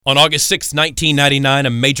On August 6, 1999, a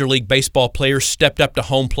Major League Baseball player stepped up to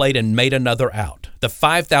home plate and made another out, the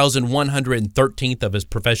 5,113th of his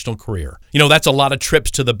professional career. That's a lot of trips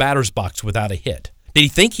to the batter's box without a hit. Did he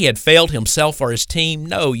think he had failed himself or his team?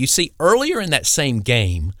 No. You see, earlier in that same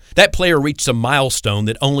game, that player reached a milestone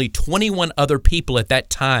that only 21 other people at that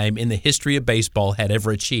time in the history of baseball had ever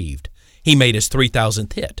achieved. He made his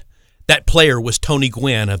 3,000th hit. That player was Tony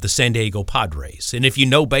Gwynn of the San Diego Padres. And if you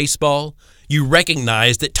know baseball, you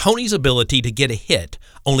recognize that Tony's ability to get a hit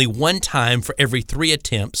only one time for every 3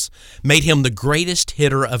 attempts made him the greatest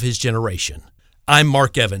hitter of his generation. I'm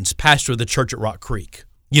Mark Evans, pastor of the church at Rock Creek.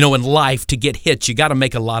 In life, to get hits, you got to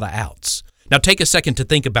make a lot of outs. Now, take a second to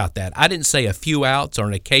think about that. I didn't say a few outs or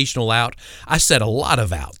an occasional out. I said a lot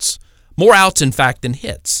of outs. More outs, in fact, than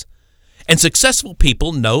hits. And successful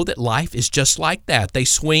people know that life is just like that. They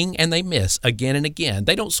swing and they miss again and again.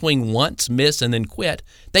 They don't swing once, miss, and then quit.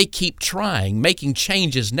 They keep trying, making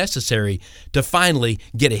changes necessary to finally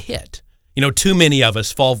get a hit. Too many of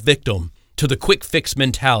us fall victim to the quick fix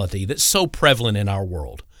mentality that's so prevalent in our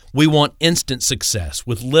world. We want instant success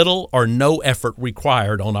with little or no effort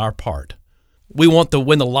required on our part. We want to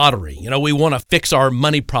win the lottery. We want to fix our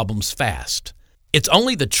money problems fast. It's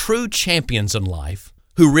only the true champions in life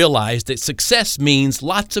who realize that success means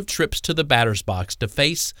lots of trips to the batter's box to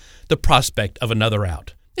face the prospect of another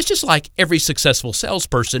out. It's just like every successful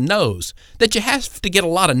salesperson knows that you have to get a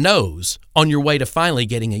lot of no's on your way to finally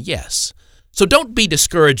getting a yes. So don't be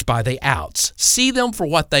discouraged by the outs. See them for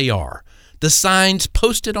what they are, the signs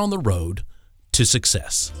posted on the road to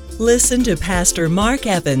success. Listen to Pastor Mark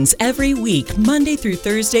Evans every week, Monday through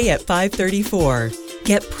Thursday at 5:34.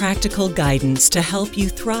 Get practical guidance to help you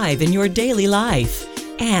thrive in your daily life.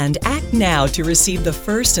 And act now to receive the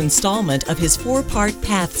first installment of his 4-part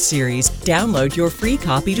Path series. Download your free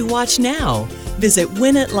copy to watch now. Visit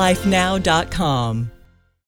winitlifenow.com.